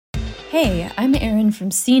Hey, I'm Erin from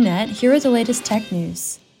CNET, here with the latest tech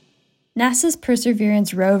news. NASA's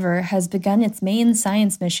Perseverance rover has begun its main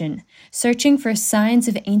science mission, searching for signs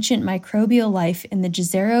of ancient microbial life in the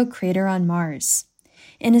Jezero crater on Mars.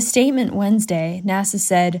 In a statement Wednesday, NASA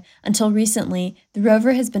said, until recently, the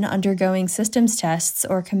rover has been undergoing systems tests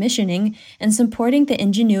or commissioning and supporting the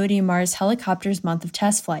Ingenuity Mars helicopter's month of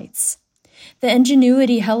test flights. The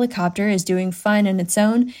Ingenuity helicopter is doing fine on its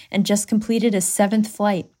own and just completed a 7th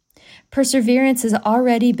flight. Perseverance has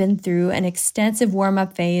already been through an extensive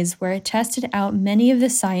warm-up phase where it tested out many of the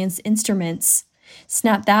science instruments,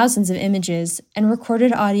 snapped thousands of images, and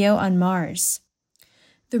recorded audio on Mars.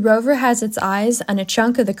 The rover has its eyes on a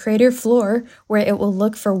chunk of the crater floor where it will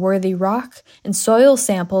look for worthy rock and soil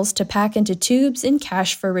samples to pack into tubes and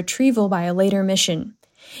cache for retrieval by a later mission.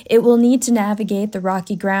 It will need to navigate the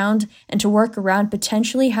rocky ground and to work around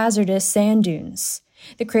potentially hazardous sand dunes.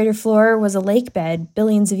 The crater floor was a lake bed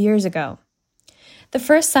billions of years ago. The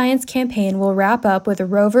first science campaign will wrap up with a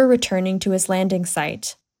rover returning to its landing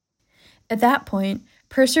site. At that point,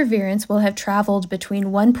 Perseverance will have traveled between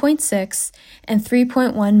 1.6 and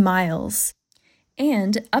 3.1 miles,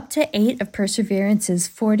 and up to 8 of Perseverance's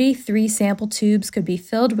 43 sample tubes could be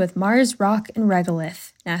filled with Mars rock and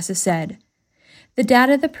regolith, NASA said. The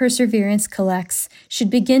data the Perseverance collects should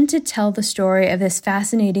begin to tell the story of this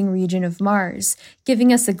fascinating region of Mars,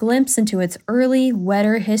 giving us a glimpse into its early,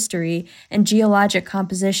 wetter history and geologic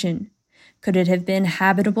composition. Could it have been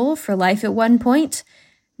habitable for life at one point?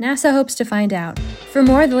 NASA hopes to find out. For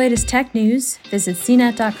more of the latest tech news, visit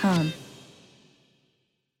cnet.com.